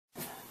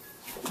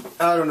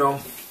I don't know.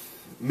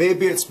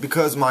 Maybe it's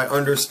because my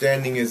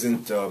understanding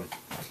isn't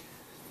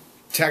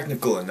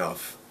technical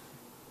enough.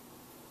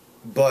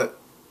 But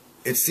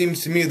it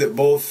seems to me that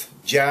both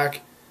jack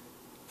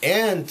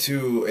and,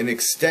 to an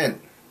extent,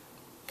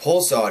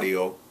 pulse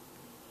audio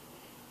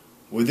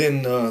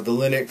within the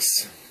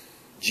Linux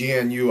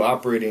GNU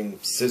operating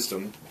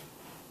system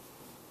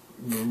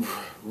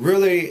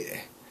really,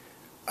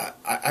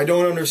 I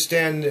don't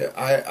understand.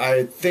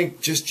 I think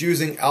just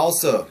using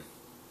alsa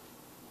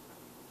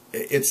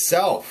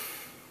itself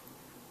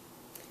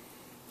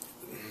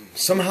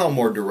somehow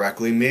more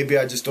directly, maybe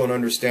I just don't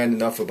understand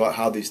enough about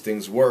how these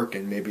things work,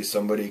 and maybe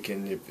somebody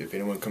can, if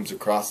anyone comes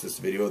across this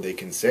video, they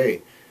can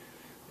say,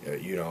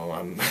 you know,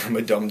 I'm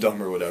a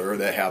dumb or whatever.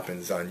 That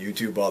happens on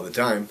YouTube all the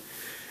time.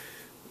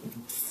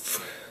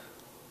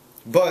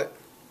 But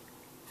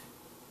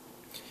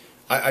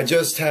I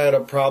just had a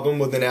problem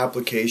with an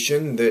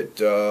application that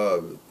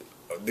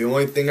the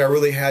only thing I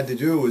really had to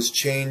do was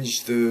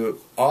change the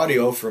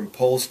audio from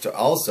pulse to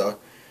alsa,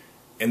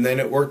 and then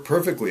it worked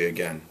perfectly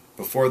again.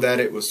 Before that,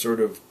 it was sort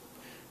of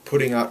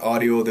putting out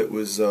audio that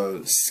was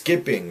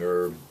skipping,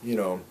 or, you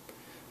know,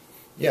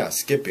 yeah,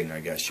 skipping,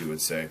 I guess you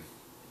would say.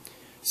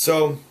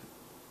 So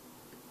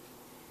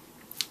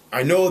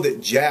I know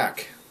that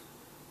jack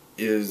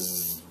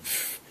is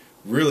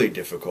really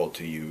difficult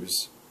to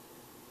use,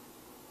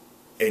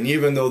 and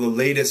even though the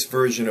latest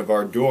version of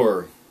our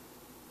door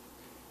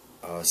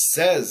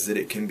says that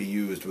it can be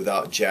used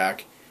without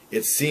jack,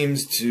 it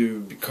seems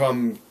to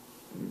become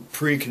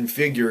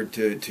pre-configured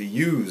to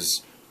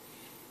use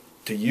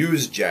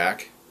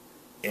jack,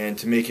 and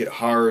to make it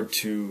hard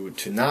to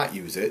not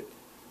use it.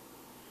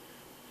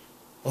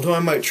 Although I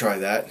might try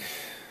that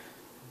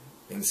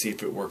and see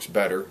if it works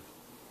better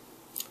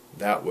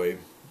that way.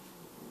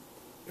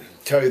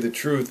 Tell you the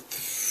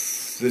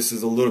truth, this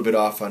is a little bit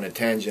off on a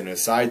tangent, a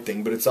side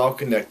thing, but it's all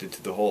connected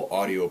to the whole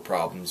audio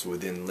problems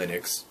within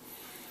Linux.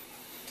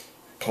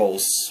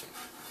 Pulse,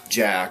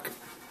 jack,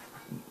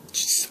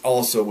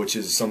 also, which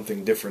is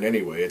something different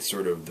anyway. It's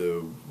sort of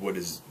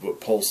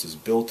what Pulse is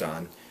built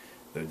on,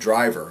 the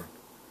driver,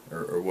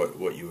 or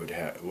what you would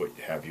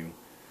have you.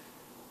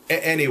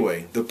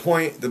 Anyway, the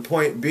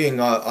point being,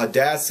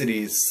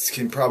 Audacity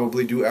can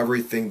probably do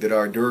everything that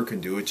Ardour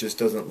can do. It just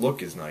doesn't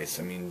look as nice.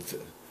 I mean,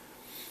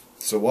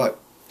 so what?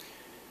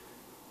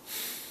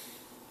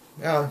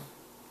 Yeah,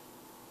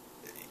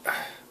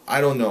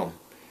 I don't know.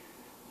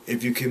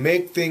 If you can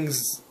make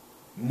things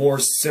more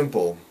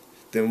simple,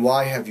 then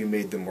why have you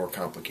made them more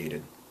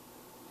complicated?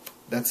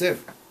 That's it.